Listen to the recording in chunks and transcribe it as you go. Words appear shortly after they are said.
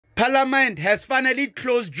Parliament has finally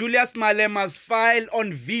closed Julius Malema's file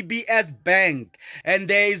on VBS Bank, and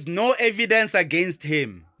there is no evidence against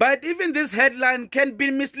him. But even this headline can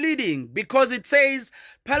be misleading because it says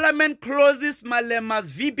Parliament closes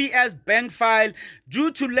Malema's VBS Bank file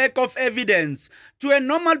due to lack of evidence. To a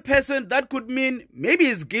normal person, that could mean maybe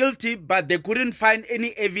he's guilty, but they couldn't find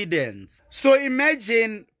any evidence. So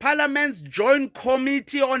imagine Parliament's Joint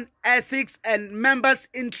Committee on Ethics and Members'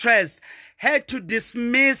 Interests had to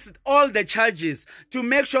dismiss all the charges to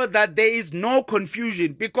make sure that there is no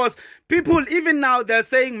confusion, because people even now they're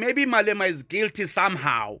saying maybe Malema is guilty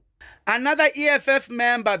somehow. Another EFF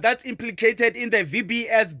member that's implicated in the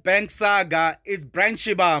VBS Bank saga is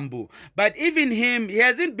Shivambu. But even him, he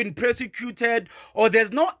hasn't been prosecuted, or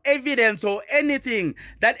there's no evidence or anything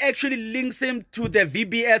that actually links him to the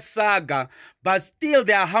VBS saga. But still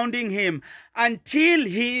they are hounding him. Until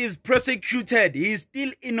he is prosecuted, he is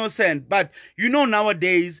still innocent. But you know,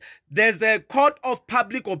 nowadays, there's a court of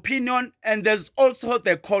public opinion and there's also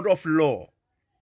the court of law.